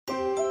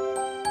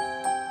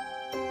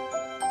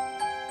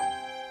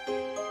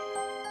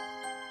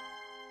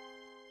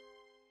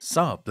What's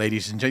up,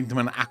 ladies and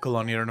gentlemen,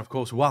 Akolon here, and of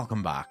course,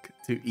 welcome back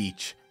to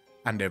each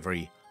and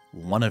every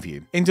one of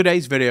you. In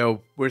today's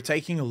video, we're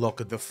taking a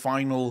look at the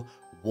final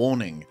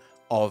warning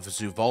of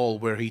Zovaal,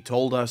 where he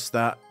told us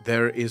that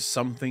there is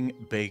something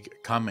big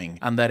coming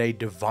and that a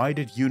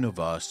divided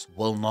universe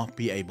will not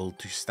be able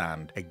to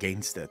stand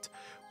against it.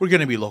 We're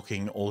going to be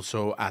looking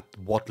also at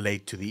what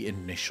led to the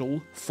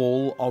initial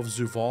fall of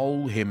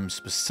Zovaal, him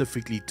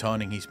specifically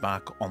turning his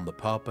back on the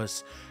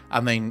purpose,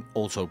 and then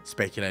also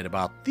speculate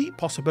about the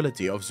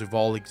possibility of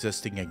Zovaal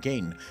existing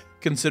again.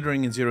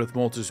 Considering in Zeroth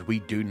Mortis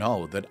we do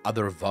know that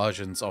other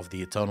versions of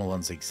the Eternal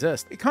Ones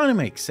exist, it kind of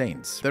makes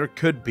sense. There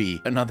could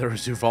be another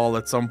Zovaal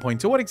at some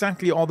point. So what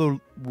exactly are the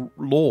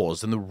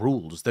laws and the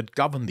rules that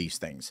govern these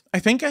things? I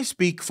think I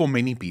speak for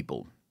many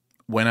people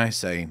when I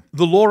say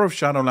the lore of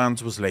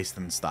Shadowlands was less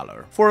than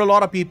stellar. For a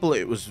lot of people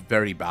it was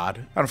very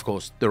bad, and of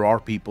course there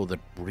are people that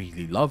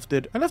really loved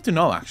it. I'd love to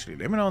know, actually.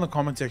 Let me know in the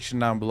comment section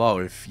down below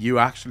if you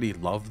actually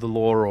love the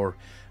lore, or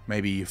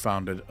maybe you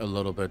found it a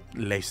little bit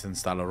less than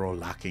stellar or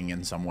lacking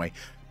in some way.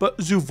 But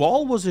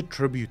Zovaal was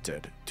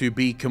attributed to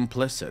be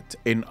complicit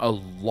in a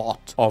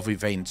lot of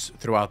events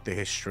throughout the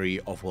history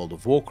of World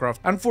of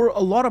Warcraft. And for a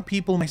lot of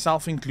people,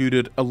 myself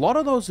included, a lot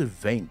of those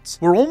events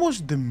were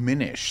almost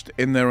diminished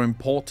in their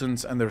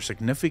importance and their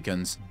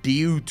significance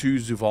due to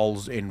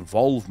Zovaal's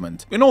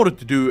involvement. In order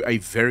to do a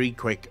very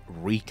quick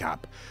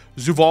recap,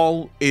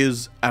 Zovaal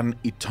is an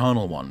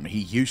Eternal One. He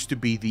used to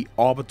be the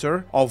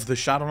Arbiter of the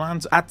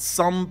Shadowlands. At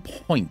some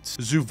point,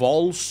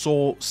 Zovaal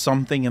saw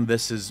something, and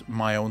this is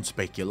my own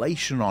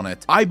speculation on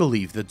it. I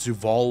believe that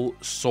Zovaal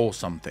saw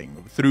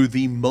something through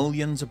the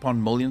millions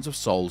upon millions of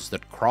souls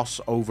that cross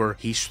over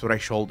his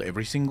threshold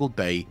every single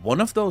day.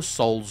 One of those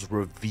souls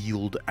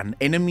revealed an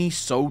enemy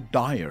so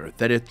dire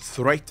that it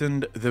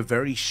threatened the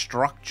very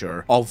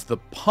structure of the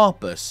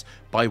purpose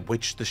by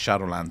which the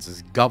Shadowlands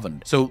is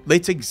governed. So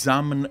let's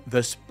examine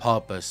this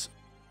purpose.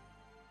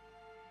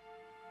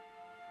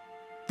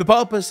 The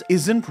purpose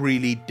isn't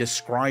really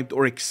described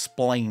or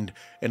explained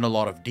in a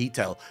lot of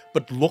detail,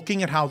 but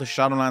looking at how the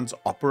Shadowlands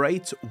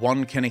operates,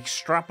 one can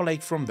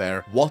extrapolate from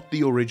there what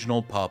the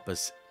original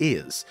purpose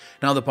is.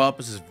 Now, the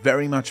purpose is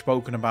very much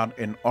spoken about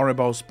in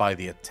Oribos by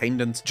the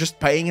attendants, just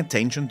paying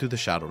attention to the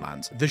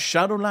Shadowlands. The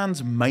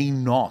Shadowlands may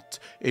not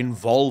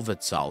involve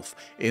itself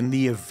in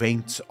the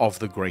events of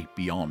the Great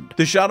Beyond.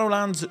 The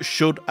Shadowlands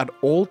should at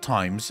all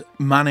times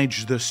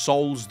manage the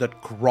souls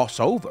that cross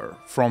over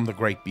from the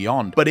Great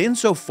Beyond, but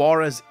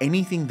insofar as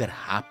anything that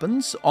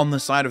happens on the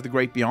side of the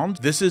Great Beyond,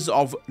 this is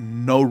of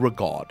no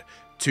regard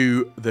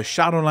to the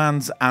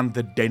Shadowlands and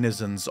the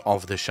denizens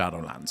of the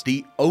Shadowlands.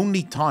 The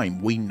only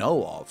time we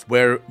know of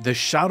where the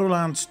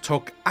Shadowlands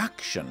took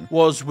action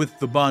was with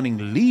the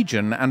Burning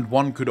Legion, and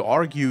one could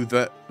argue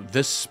that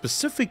this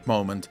specific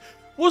moment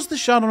was the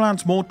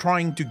Shadowlands more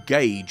trying to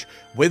gauge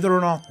whether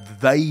or not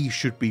they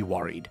should be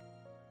worried.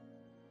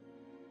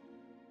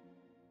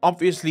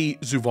 Obviously,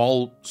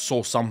 Zovaal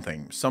saw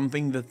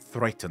something that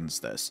threatens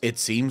this. It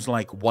seems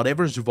like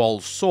whatever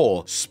Zovaal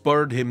saw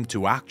spurred him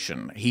to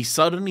action. He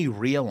suddenly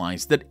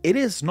realized that it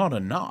is not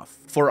enough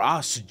for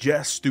us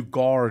just to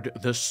guard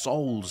the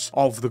souls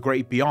of the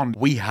Great Beyond.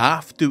 We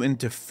have to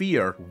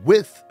interfere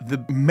with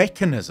the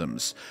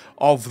mechanisms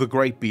of the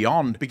Great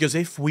Beyond, because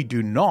if we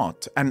do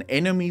not, an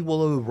enemy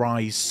will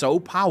arise so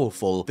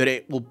powerful that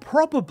it will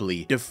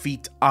probably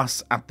defeat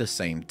us at the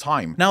same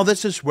time. Now,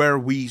 this is where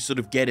we sort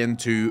of get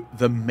into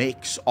the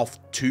mix of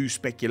two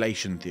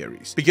speculation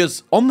theories,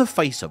 because on the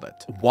face of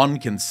it, one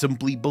can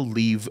simply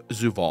believe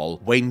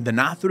Zovaal when the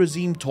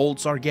Nathrazim told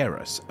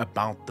Sargeras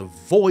about the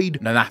Void,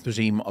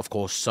 Nathrazim of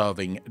course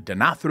serving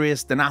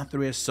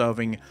Denathrius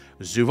serving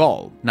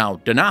Zovaal. Now,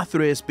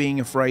 Denathrius being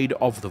afraid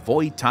of the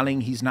Void, telling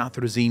his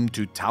Nathrazim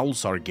to tell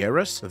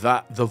Sargeras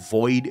that the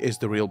Void is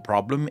the real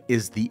problem,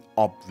 is the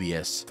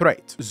obvious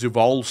threat.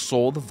 Zovaal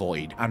saw the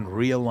Void and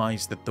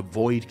realized that the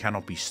Void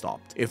cannot be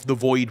stopped. If the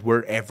Void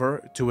were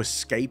ever to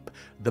escape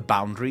the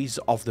boundaries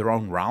of their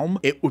own realm,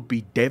 it would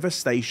be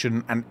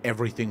devastation and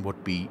everything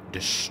would be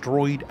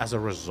destroyed as a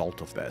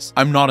result of this.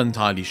 I'm not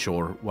entirely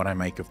sure what I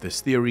make of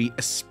this theory,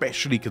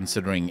 especially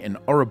considering in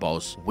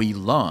Oribos we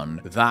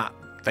learn that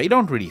they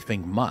don't really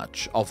think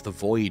much of the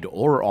Void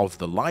or of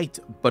the Light,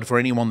 but for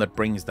anyone that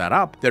brings that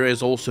up, there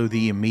is also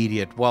the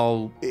immediate,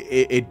 well,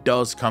 it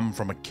does come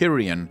from a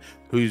Kyrian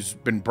who's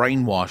been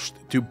brainwashed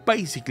to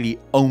basically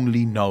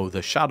only know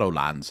the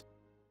Shadowlands.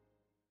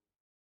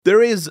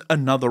 There is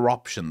another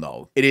option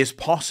though. It is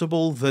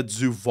possible that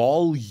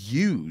Zovaal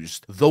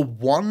used the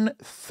one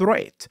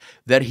threat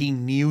that he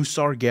knew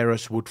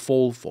Sargeras would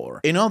fall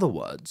for. In other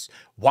words,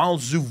 while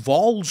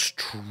Zovaal's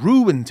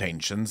true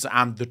intentions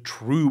and the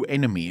true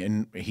enemy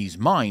in his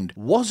mind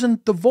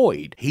wasn't the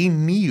Void, he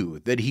knew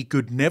that he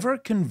could never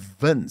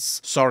convince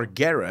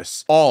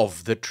Sargeras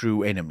of the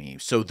true enemy.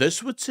 So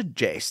this would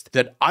suggest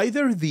that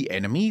either the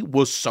enemy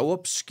was so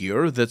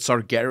obscure that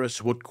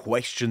Sargeras would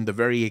question the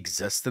very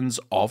existence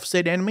of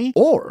said enemy,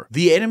 or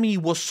the enemy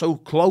was so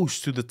close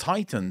to the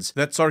Titans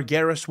that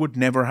Sargeras would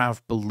never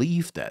have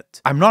believed it.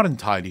 I'm not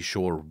entirely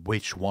sure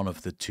which one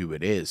of the two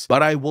it is,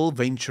 but I will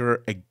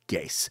venture a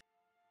guess.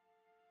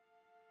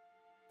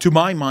 To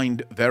my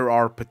mind, there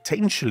are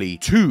potentially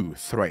two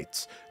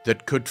threats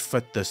that could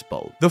fit this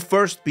bill. The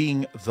first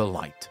being the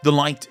light. The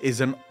light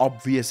is an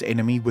obvious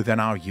enemy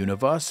within our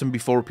universe, and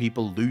before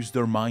people lose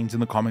their minds in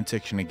the comment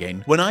section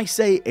again, when I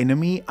say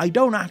enemy, I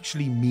don't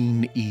actually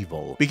mean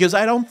evil, because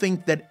I don't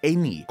think that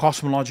any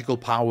cosmological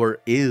power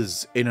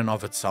is in and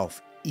of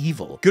itself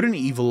evil. Good and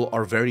evil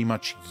are very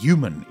much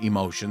human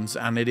emotions,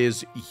 and it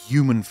is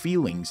human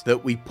feelings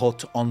that we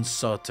put on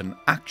certain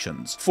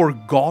actions. For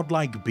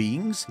godlike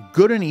beings,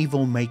 good and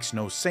evil makes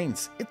no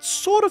sense. It's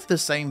sort of the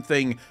same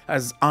thing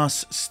as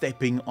us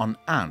stepping on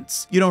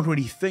ants. You don't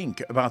really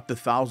think about the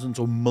thousands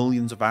or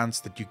millions of ants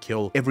that you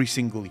kill every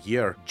single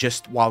year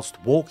just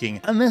whilst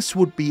walking, and this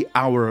would be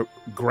our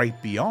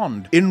great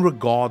beyond in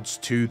regards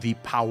to the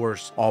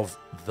powers of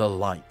the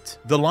light.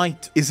 The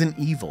light isn't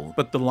evil,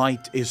 but the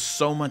light is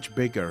so much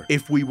bigger.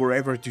 If we were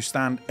ever to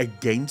stand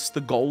against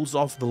the goals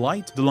of the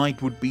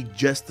light would be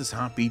just as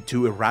happy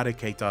to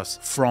eradicate us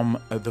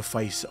from the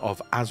face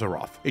of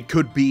Azeroth. It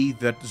could be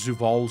that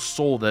Zovaal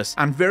saw this,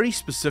 and very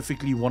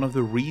specifically one of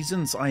the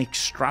reasons I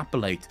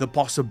extrapolate the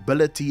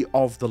possibility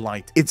of the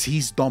light, it's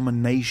his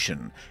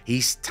domination,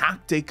 his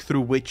tactic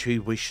through which he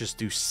wishes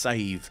to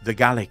save the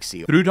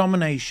galaxy. Through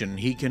domination,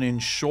 he can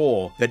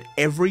ensure that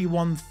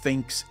everyone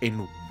thinks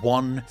in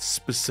one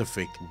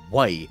specific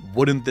way.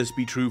 Wouldn't this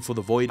be true for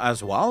the Void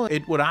as well?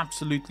 It would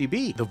absolutely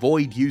be. The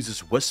Void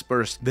uses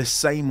whispers the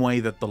same way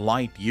that the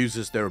light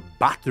uses their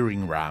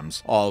battering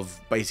rams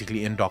of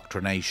basically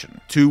indoctrination.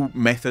 Two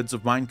methods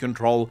of mind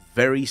control,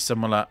 very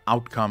similar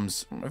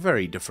outcomes,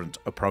 very different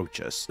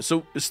approaches.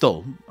 So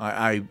still,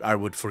 I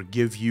would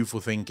forgive you for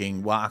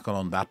thinking, well,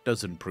 Akalon, that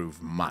doesn't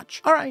prove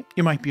much. Alright,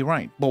 you might be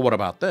right. But what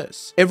about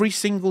this? Every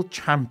single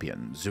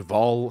champion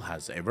Zovaal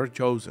has ever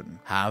chosen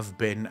have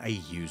been a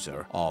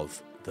user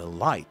of the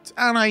light.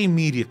 And I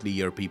immediately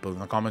hear people in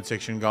the comment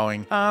section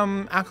going,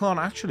 Akalon,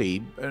 actually,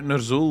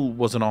 Ner'zhul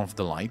wasn't of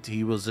the light,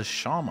 he was a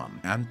shaman.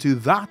 And to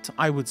that,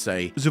 I would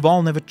say,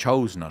 Zovaal never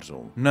chose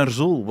Ner'zhul.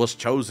 Ner'zhul was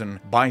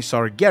chosen by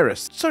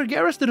Sargeras.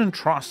 Sargeras didn't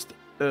trust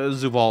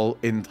Zovaal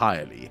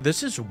entirely.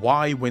 This is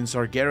why when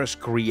Sargeras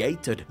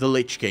created the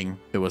Lich King,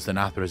 it was the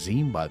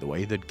Nathrazim, by the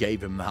way, that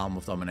gave him the Helm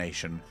of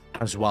Domination,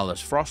 as well as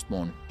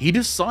Frostmourne, he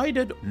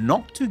decided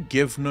not to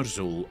give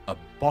Ner'zhul a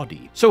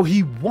body. So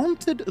he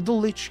wanted the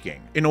Lich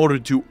King in order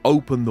to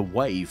open the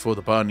way for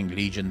the Burning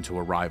Legion to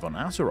arrive on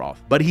Azeroth,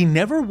 but he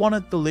never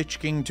wanted the Lich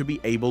King to be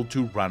able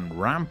to run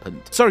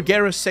rampant.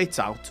 Sargeras sets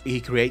out, he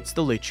creates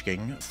the Lich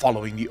King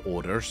following the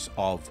orders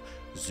of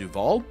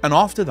Zovaal, and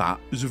after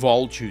that,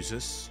 Zovaal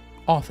chooses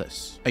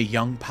Arthas, a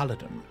young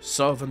paladin,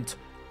 servant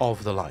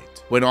of the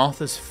light. When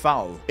Arthas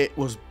fell, it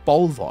was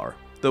Bolvar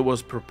that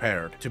was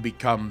prepared to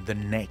become the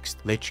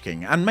next Lich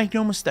King. And make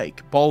no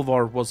mistake,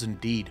 Bolvar was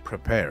indeed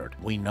prepared.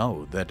 We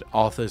know that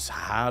Arthas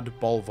had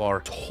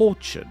Bolvar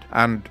tortured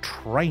and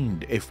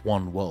trained, if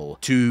one will,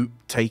 to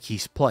take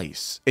his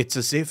place. It's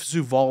as if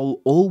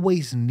Zovaal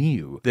always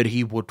knew that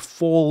he would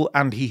fall,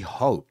 and he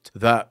hoped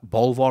that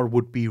Bolvar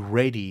would be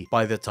ready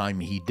by the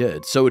time he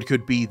did. So it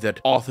could be that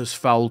Arthas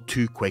fell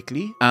too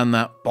quickly and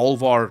that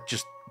Bolvar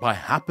just by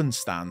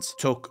happenstance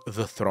took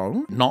the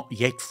throne, not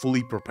yet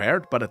fully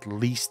prepared, but at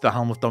least the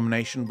Helm of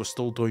Domination was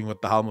still doing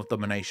what the Helm of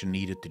Domination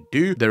needed to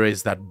do. There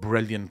is that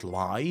brilliant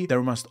lie,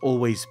 there must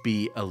always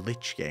be a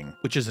Lich King,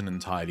 which isn't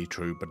entirely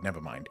true, but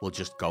never mind, we'll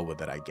just go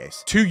with it, I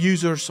guess. Two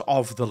users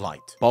of the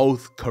light,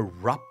 both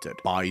corrupted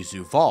by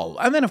Zovaal,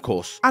 and then of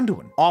course,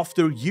 Anduin.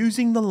 After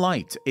using the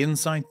light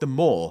inside the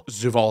Maw,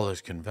 Zovaal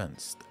is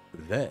convinced,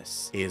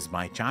 this is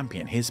my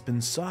champion. He's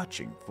been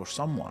searching for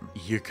someone.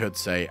 You could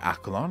say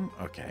Akalon,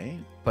 okay,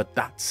 but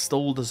that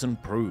still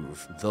doesn't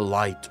prove the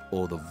light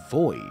or the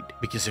void,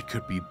 because it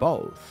could be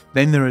both.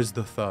 Then there is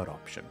the third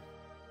option.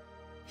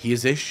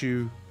 His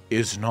issue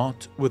is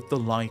not with the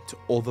light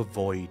or the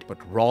void, but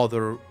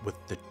rather with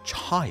the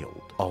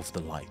child of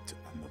the light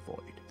and the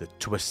void, the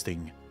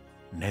twisting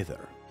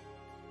nether.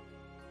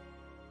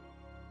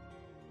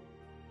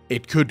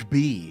 It could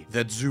be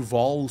that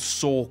Zovaal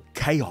saw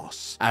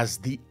chaos as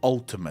the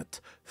ultimate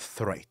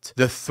threat.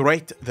 The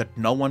threat that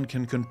no one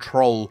can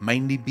control,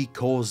 mainly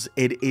because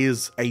it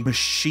is a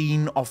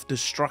machine of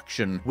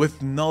destruction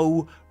with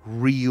no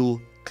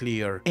real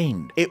clear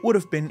end. It would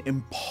have been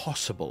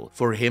impossible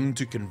for him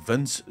to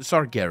convince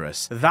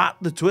Sargeras that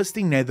the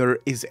Twisting Nether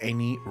is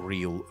any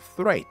real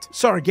threat.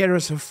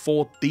 Sargeras have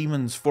fought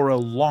demons for a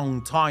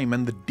long time,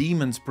 and the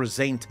demons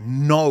present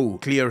no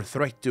clear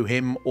threat to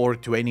him or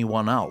to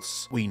anyone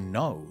else. We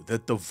know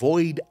that the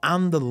Void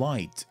and the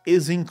Light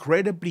is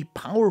incredibly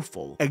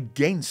powerful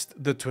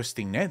against the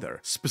Twisting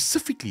Nether,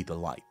 specifically the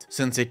Light,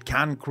 since it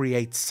can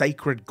create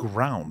sacred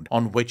ground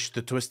on which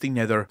the Twisting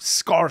Nether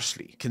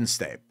scarcely can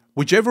step.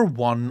 Whichever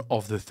one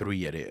of the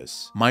three it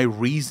is, my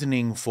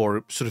reasoning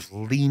for sort of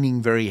leaning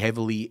very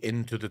heavily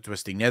into the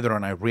Twisting Nether,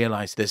 and I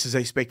realize this is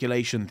a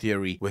speculation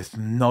theory with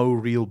no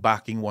real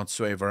backing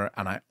whatsoever,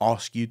 and I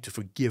ask you to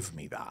forgive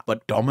me that.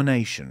 But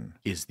domination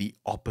is the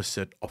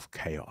opposite of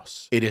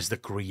chaos. It is the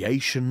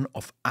creation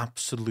of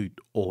absolute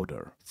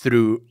order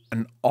through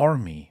an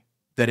army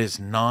that is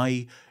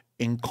nigh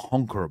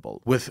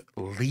inconquerable, with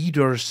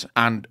leaders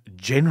and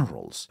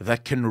generals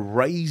that can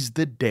raise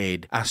the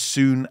dead as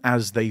soon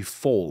as they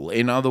fall.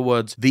 In other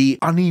words, the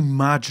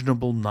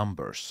unimaginable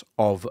numbers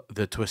of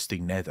the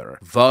Twisting Nether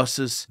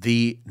versus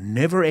the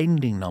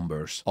never-ending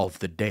numbers of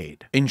the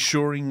dead,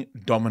 ensuring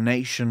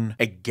domination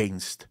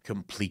against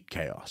complete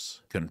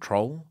chaos.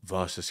 Control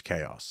versus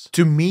chaos.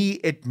 To me,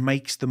 it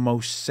makes the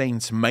most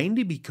sense,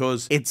 mainly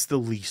because it's the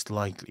least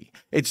likely.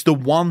 It's the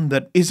one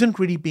that isn't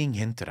really being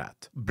hinted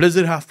at.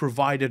 Blizzard have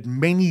provided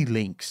many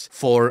links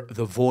for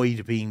the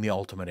Void being the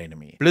ultimate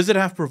enemy. Blizzard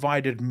have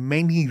provided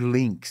many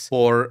links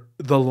for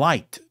the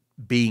Light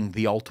being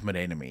the ultimate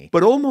enemy,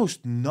 but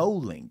almost no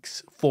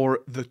links for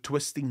the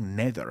Twisting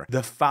Nether,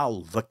 the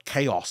Foul, the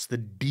Chaos, the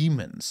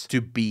Demons to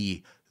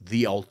be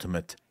the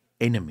ultimate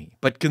enemy.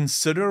 But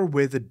consider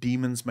where the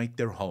demons make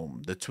their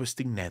home, the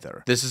Twisting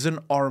Nether. This is an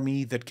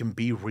army that can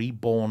be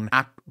reborn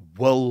at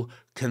will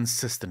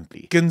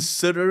consistently.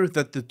 Consider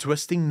that the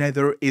Twisting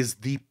Nether is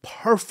the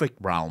perfect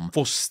realm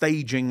for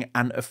staging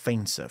an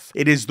offensive.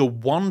 It is the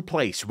one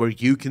place where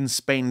you can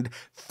spend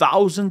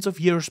thousands of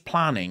years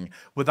planning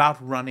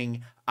without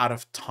running out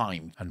of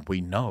time. And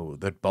we know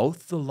that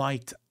both the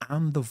Light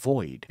and the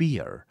Void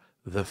fear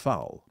the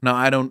Foul. Now,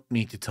 I don't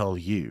need to tell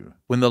you,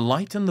 when the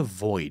Light and the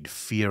Void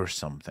fear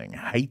something,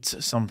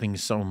 hates something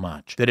so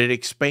much that it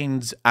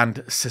expends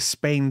and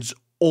suspends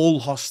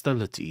all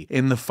hostility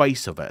in the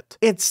face of it,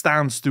 it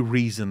stands to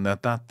reason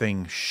that that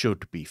thing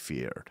should be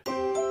feared.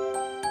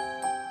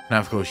 Now,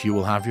 of course, you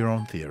will have your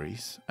own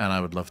theories, and I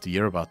would love to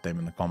hear about them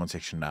in the comment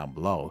section down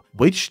below.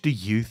 Which do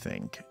you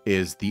think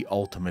is the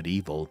ultimate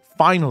evil?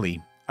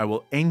 Finally, I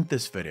will end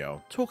this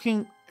video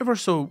talking ever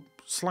so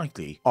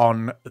slightly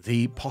on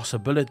the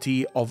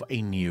possibility of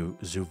a new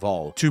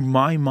Zovaal. To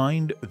my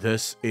mind,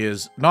 this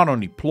is not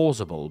only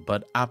plausible,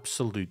 but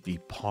absolutely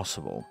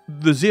possible.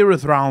 The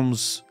Zeroth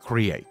Realms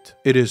create.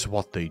 It is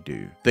what they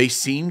do. They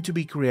seem to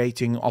be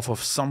creating off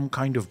of some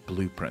kind of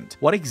blueprint.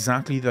 What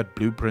exactly that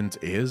blueprint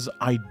is,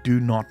 I do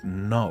not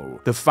know.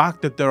 The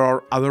fact that there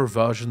are other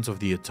versions of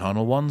the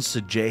Eternal Ones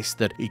suggests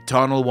that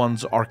Eternal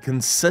Ones are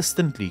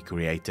consistently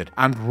created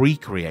and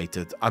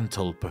recreated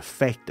until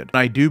perfected.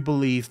 I do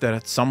believe that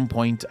at some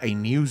point a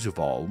new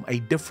Zovaal,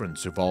 a different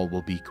Zovaal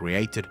will be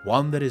created,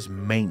 one that is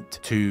meant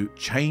to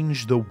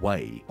change the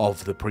way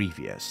of the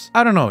previous.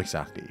 I don't know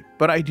exactly,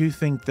 but I do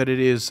think that it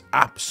is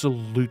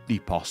absolutely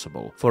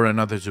possible for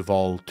another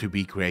Zovaal to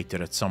be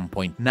created at some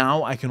point.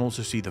 Now, I can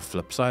also see the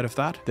flip side of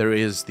that. There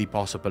is the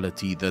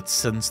possibility that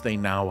since they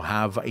now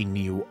have a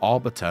new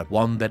Arbiter,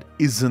 one that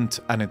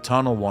isn't an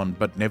Eternal One,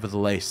 but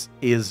nevertheless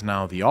is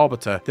now the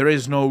Arbiter, there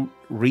is no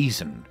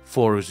reason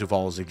for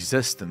Zovaal's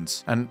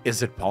existence. And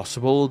is it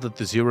possible that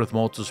the Zeroth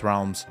Mortis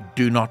realms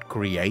do not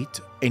create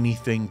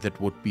anything that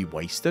would be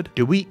wasted?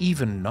 Do we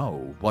even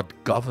know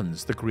what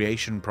governs the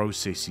creation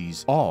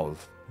processes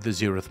of the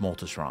Zeroth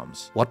Mortis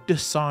realms? What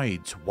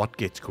decides what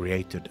gets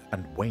created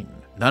and when?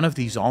 None of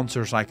these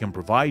answers I can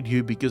provide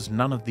you, because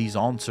none of these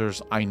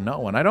answers I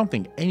know, and I don't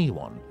think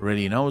anyone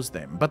really knows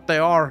them, but they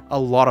are a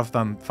lot of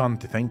them fun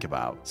to think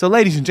about. So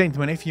ladies and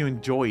gentlemen, if you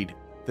enjoyed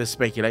this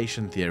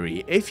speculation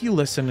theory, if you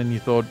listened and you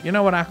thought, you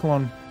know what,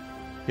 Accolon,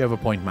 you have a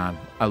point, man,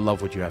 I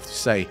love what you have to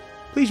say,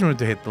 please remember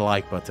to hit the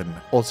like button,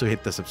 also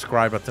hit the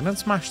subscribe button and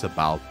smash the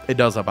bell. It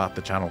does help out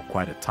the channel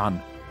quite a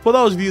ton. For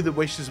those of you that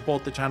wish to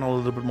support the channel a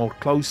little bit more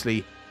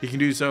closely, you can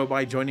do so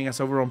by joining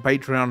us over on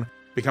Patreon,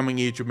 becoming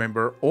a YouTube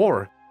member,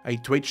 or a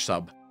Twitch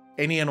sub.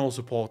 Any and all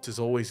support is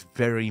always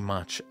very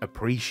much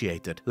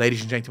appreciated.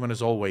 Ladies and gentlemen,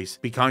 as always,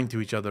 be kind to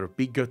each other,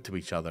 be good to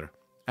each other,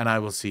 and I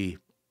will see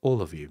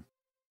all of you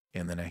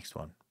in the next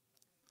one.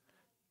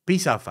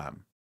 Peace out,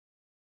 fam.